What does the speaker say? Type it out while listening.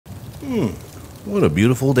What a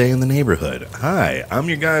beautiful day in the neighborhood. Hi, I'm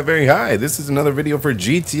your guy, Very High. This is another video for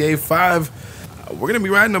GTA 5. We're going to be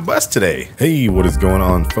riding a bus today. Hey, what is going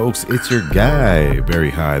on, folks? It's your guy, Very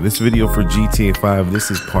High. This video for GTA 5,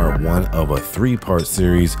 this is part 1 of a 3-part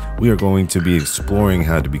series. We are going to be exploring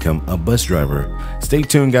how to become a bus driver. Stay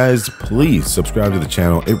tuned, guys. Please subscribe to the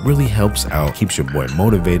channel. It really helps out, keeps your boy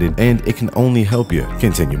motivated, and it can only help you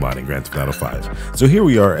continue modding Grand Theft Auto 5. So here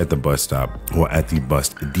we are at the bus stop, or at the bus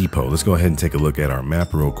depot. Let's go ahead and take a look at our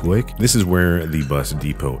map real quick. This is where the bus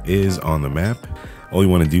depot is on the map. All you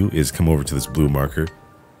want to do is come over to this blue marker.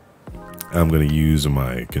 I'm going to use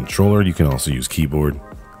my controller. You can also use keyboard.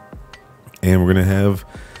 And we're going to have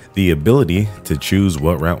the ability to choose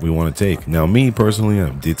what route we want to take. Now, me personally, I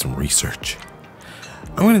did some research.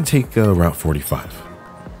 I'm going to take Route 45.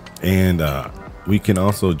 And we can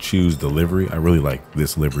also choose the livery. I really like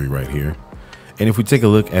this livery right here. And if we take a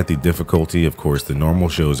look at the difficulty, of course, the normal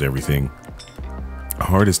shows everything.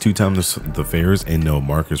 Hard is 2 times the fares and no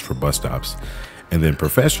markers for bus stops. And then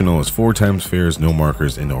professional is 4 times fares, no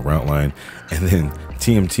markers, and no route line. And then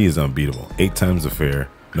TMT is unbeatable. 8 times the fare,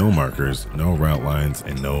 no markers, no route lines,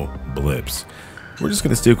 and no blips. We're just going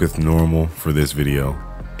to stick with normal for this video.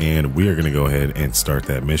 And we are going to go ahead and start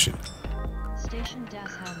that mission. Station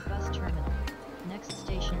Dashound Bus Terminal. Next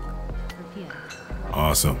station, Rapia.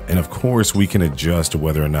 Awesome. And of course, we can adjust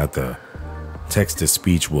whether or not the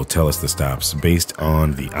text-to-speech will tell us the stops based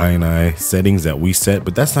on the INI settings that we set,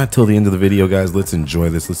 but that's not till the end of the video, guys. Let's enjoy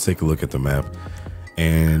this. Let's take a look at the map,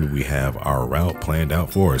 and we have our route planned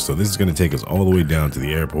out for us. So this is going to take us all the way down to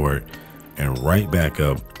the airport and right back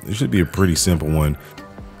up. This should be a pretty simple one.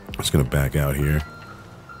 I'm just going to back out here,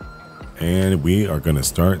 and we are going to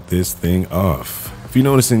start this thing off. If you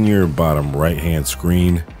notice in your bottom right-hand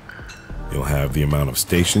screen, you'll have the amount of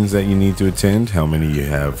stations that you need to attend, how many you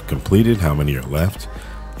have completed, how many are left.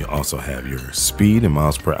 You'll also have your speed in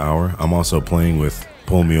miles per hour. I'm also playing with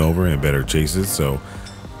Pull Me Over and Better Chases, so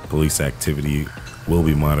police activity will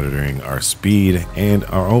be monitoring our speed and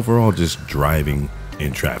our overall just driving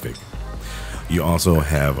in traffic. You also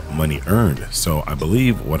have money earned. So I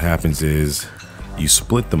believe what happens is you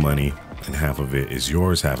split the money and half of it is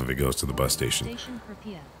yours, half of it goes to the bus station.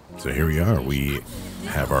 So here we are. We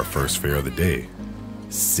have our first fare of the day.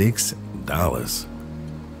 $6.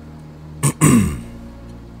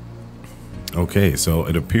 Okay, so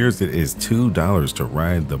it appears it is $2 to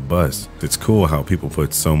ride the bus. It's cool how people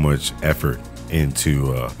put so much effort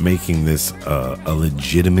into making this a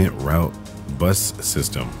legitimate route bus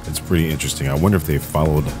system. It's pretty interesting. I wonder if they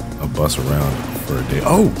followed a bus around for a day.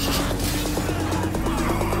 Oh!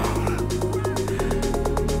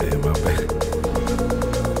 Damn, my bad.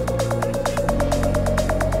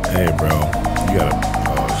 Hey, bro, you gotta,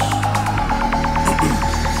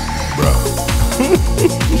 bro.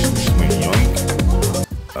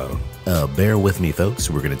 Bear with me, folks.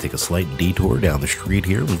 We're gonna take a slight detour down the street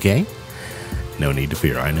here, okay? No need to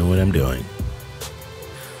fear. I know what I'm doing.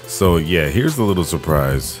 So yeah, here's a little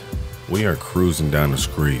surprise. We are cruising down the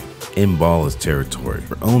street in Ballas territory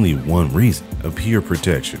for only one reason: of pure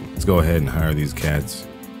protection. Let's go ahead and hire these cats.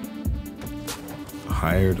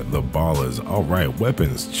 Hired the Ballas. All right,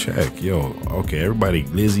 weapons check. Yo, okay, everybody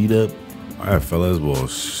glizzied up. All right, fellas, well,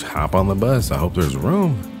 hop on the bus. I hope there's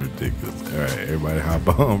room. Ridiculous. All right, everybody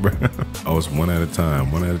hop on, bro. Oh, it's one at a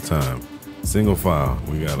time, one at a time. Single file.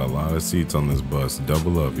 We got a lot of seats on this bus.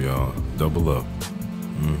 Double up, y'all. Double up.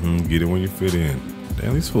 Get it when you fit in.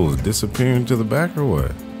 Damn, these fools disappearing to the back or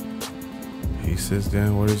what? He sits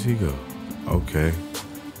down. Where does he go? Okay.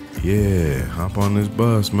 Yeah, hop on this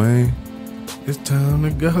bus, man. It's time to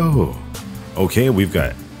go. Okay, we've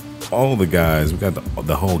got all the guys. We've got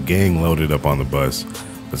the whole gang loaded up on the bus.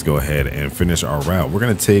 Let's go ahead and finish our route. We're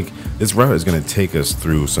going to take, this route is going to take us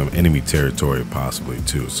through some enemy territory possibly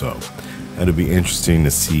too. So it'll be interesting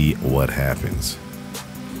to see what happens.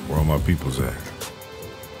 Where all my people's at?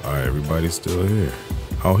 All right, everybody's still here.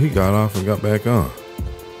 Oh, he got off and got back on.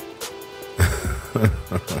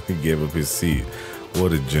 He gave up his seat.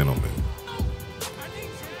 What a gentleman.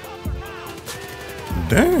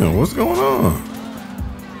 Damn, what's going on?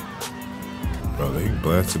 Bro, they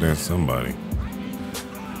blasted at somebody.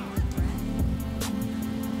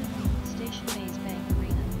 Station Maze Bank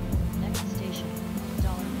Arena. Next station,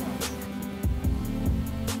 Dollar Bills.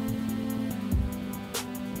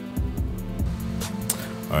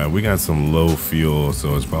 All right, we got some low fuel,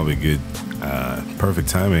 so it's probably good. Perfect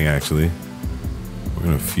timing, actually. We're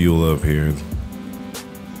gonna fuel up here.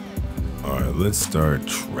 All right, let's start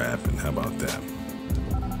trapping. How about that?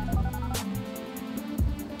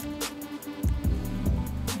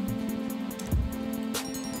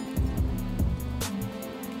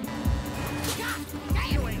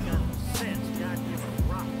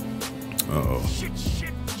 Uh-oh.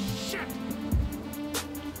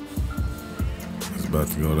 It's about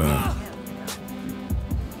to go down.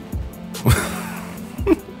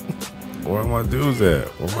 Where my dudes at?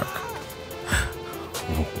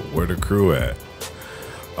 Where the crew at?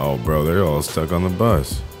 Oh, bro, they're all stuck on the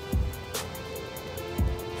bus.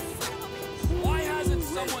 Why hasn't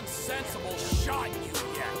someone sensible shot you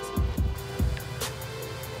yet?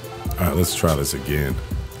 All right, let's try this again.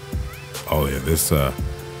 Oh yeah, this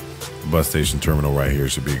bus station terminal right here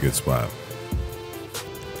should be a good spot.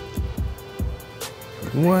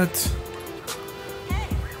 What?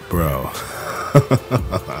 Bro,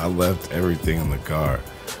 I left everything in the car.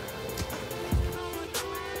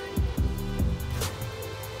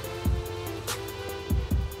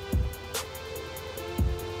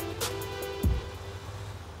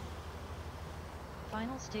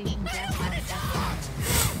 Final station gas line at Santos.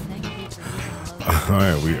 Thank you for using local All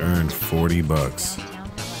right, we earned 40 bucks. downtown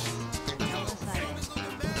for less. No decided.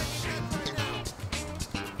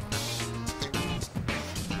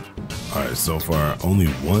 All right, so far only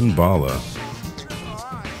one bala.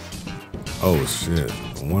 Oh shit,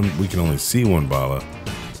 we can only see one bala.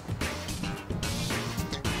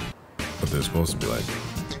 But there's supposed to be like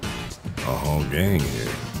a whole gang here.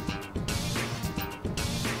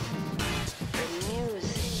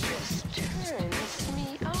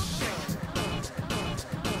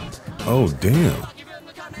 Oh, damn.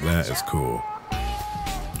 That is cool.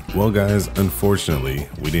 Well, guys, unfortunately,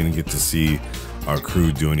 we didn't get to see our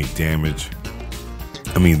crew do any damage.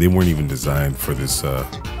 I mean, they weren't even designed for this, to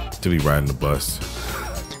be riding the bus.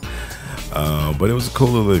 But it was a cool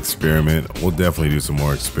little experiment. We'll definitely do some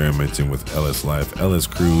more experimenting with LS Life, LS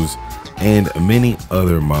Crews, and many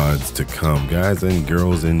other mods to come. Guys and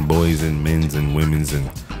girls and boys and men's and women's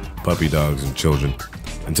and puppy dogs and children.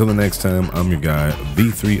 Until the next time, I'm your guy,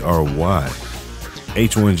 V3RY,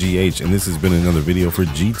 H1GH, and this has been another video for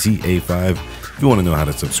GTA 5. If you want to know how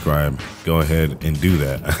to subscribe, go ahead and do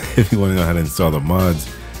that. If you want to know how to install the mods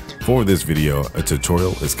for this video, a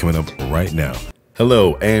tutorial is coming up right now.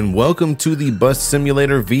 Hello, and welcome to the Bus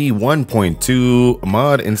Simulator V1.2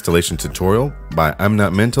 mod installation tutorial by I'm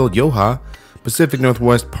Not Mental, Yoha, Pacific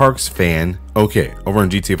Northwest Parks fan. Okay, over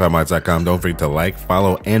on GTA5mods.com, don't forget to like,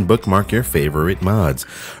 follow, and bookmark your favorite mods.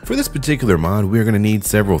 For this particular mod, we're going to need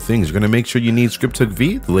several things. You're going to make sure you need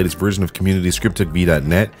ScriptHookV, the latest version of community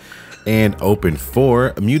ScriptHookV.net, and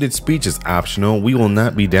Open4. Muted speech is optional. We will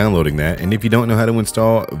not be downloading that. And if you don't know how to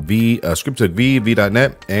install ScriptHookV,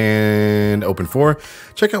 V.net, and Open4,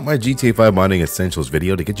 check out my GTA 5 modding essentials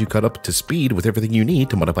video to get you caught up to speed with everything you need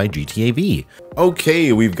to modify GTA V.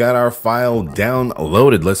 Okay, we've got our file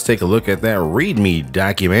downloaded. Let's take a look at that README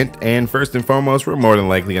document. And first and foremost, we're more than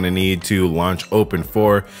likely going to need to launch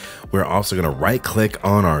Open4. We're also going to right click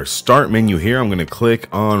on our start menu here. I'm going to click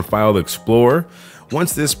on File Explorer.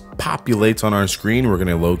 Once this populates on our screen, we're going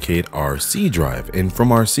to locate our C drive. And from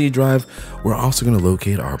our C drive, we're also going to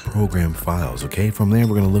locate our program files. Okay, from there,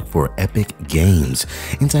 we're going to look for Epic Games.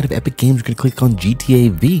 Inside of Epic Games, we're going to click on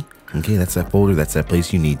GTA V. Okay, that's that folder, that's that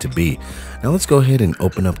place you need to be. Now let's go ahead and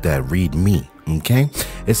open up that README. Okay,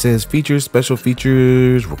 it says features, special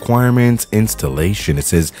features, requirements, installation. It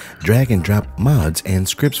says drag and drop mods and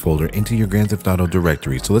scripts folder into your Grand Theft Auto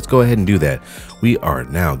directory. So let's go ahead and do that. We are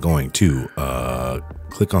now going to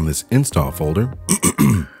click on this install folder.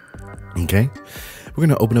 Okay, we're going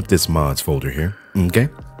to open up this mods folder here. Okay,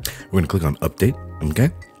 we're going to click on update.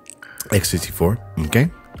 Okay, x64. Okay,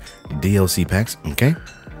 DLC packs. Okay,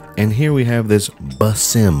 and here we have this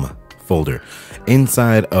Busim folder.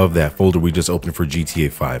 Inside of that folder we just opened for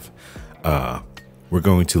GTA 5, we're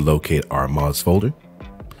going to locate our mods folder,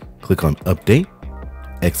 click on update,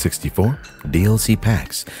 x64, DLC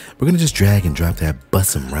packs. We're going to just drag and drop that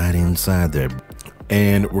Busim right inside there.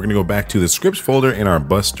 And we're going to go back to the scripts folder in our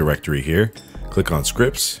bus directory here, click on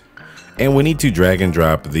scripts, and we need to drag and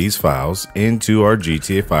drop these files into our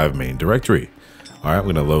GTA 5 main directory. All right, I'm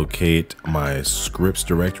going to locate my scripts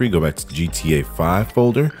directory, go back to GTA 5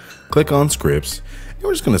 folder, click on scripts, and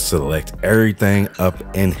we're just going to select everything up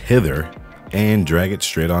and hither and drag it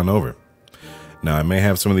straight on over. Now, I may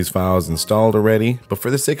have some of these files installed already, but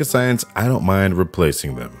for the sake of science, I don't mind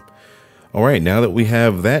replacing them. All right, now that we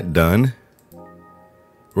have that done,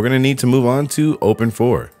 we're going to need to move on to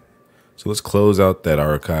Open4. So let's close out that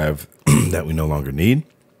archive that we no longer need.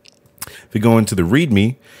 If we go into the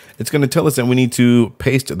README, it's going to tell us that we need to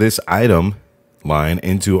paste this item line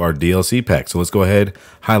into our DLC pack. So let's go ahead,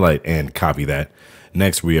 highlight, and copy that.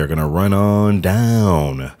 Next, we are going to run on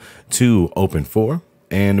down to Open4,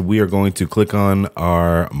 and we are going to click on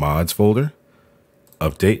our mods folder,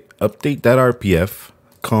 update.rpf,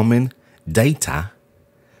 common data,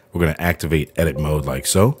 We're going to activate edit mode like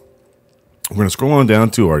so. We're going to scroll on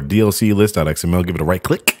down to our DLC list.xml, give it a right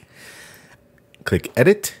click. Click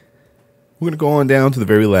edit. We're going to go on down to the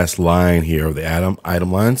very last line here of the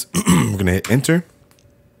item lines. We're going to hit enter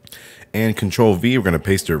and Control V. We're going to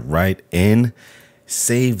paste it right in.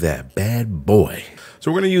 Save that bad boy.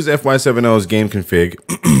 So we're going to use FY70's game config.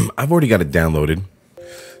 I've already got it downloaded.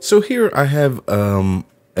 So here I have man,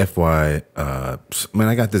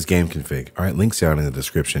 I got this game config. All right, links down in the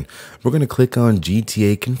description. We're going to click on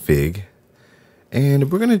GTA config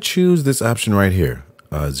and we're going to choose this option right here.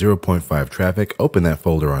 0.5 traffic. Open that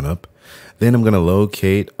folder on up. Then I'm going to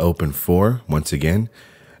locate open4 once again.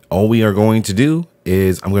 All we are going to do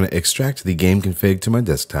is I'm going to extract the game config to my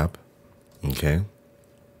desktop. Okay.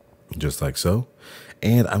 Just like so.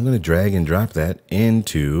 And I'm going to drag and drop that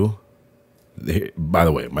into, by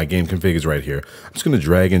the way, my game config is right here. I'm just going to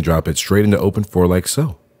drag and drop it straight into open4 like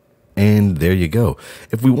so. And there you go.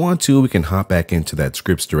 If we want to, we can hop back into that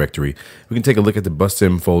scripts directory. We can take a look at the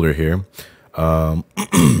bus.sim folder here.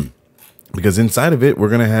 Because inside of it, we're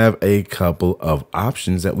going to have a couple of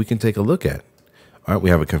options that we can take a look at. All right, we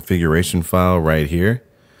have a configuration file right here.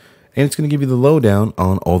 And it's going to give you the lowdown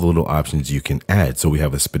on all the little options you can add. So we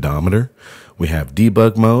have a speedometer, we have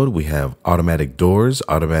debug mode, we have automatic doors,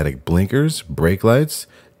 automatic blinkers, brake lights,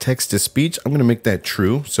 text to speech. I'm going to make that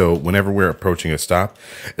true. So whenever we're approaching a stop,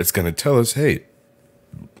 it's going to tell us, hey,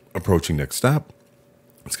 approaching next stop.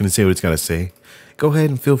 It's going to say what it's got to say. Go ahead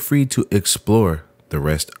and feel free to explore the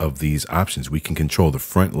rest of these options. We can control the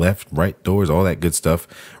front, left, right doors, all that good stuff.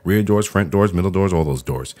 Rear doors, front doors, middle doors, all those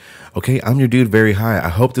doors. Okay, I'm your dude Very High. I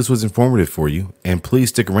hope this was informative for you. And please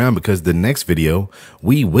stick around because the next video,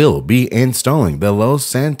 we will be installing the Los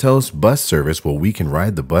Santos bus service where we can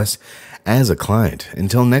ride the bus as a client.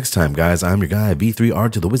 Until next time, guys, I'm your guy V3R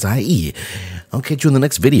to the Wiz IE. I'll catch you in the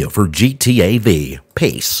next video for GTA V.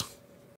 Peace.